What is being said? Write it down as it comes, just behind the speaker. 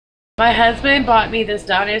My husband bought me this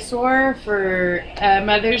dinosaur for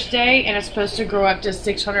Mother's Day, and it's supposed to grow up to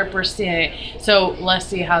 600%. So let's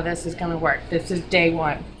see how this is going to work. This is day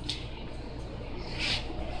one.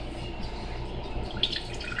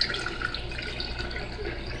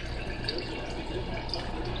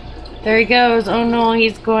 There he goes. Oh no,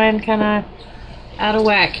 he's going kind of out of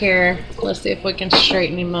whack here. Let's see if we can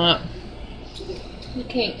straighten him up. He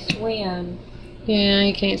can't swim. Yeah,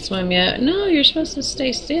 he can't swim yet. No, you're supposed to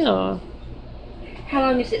stay still. How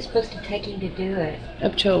long is it supposed to take him to do it?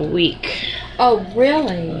 Up to a week. Oh,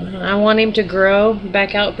 really? I want him to grow.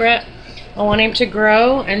 Back out, Brett. I want him to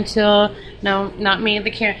grow until, no, not me, the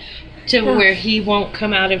camera, to where he won't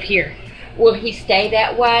come out of here. Will he stay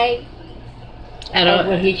that way? I don't. Or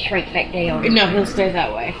will he shrink back down? No, he'll stay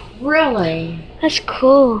that way. Really? That's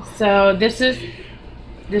cool. So this is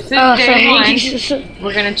day one.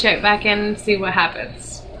 We're gonna check back in and see what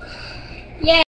happens.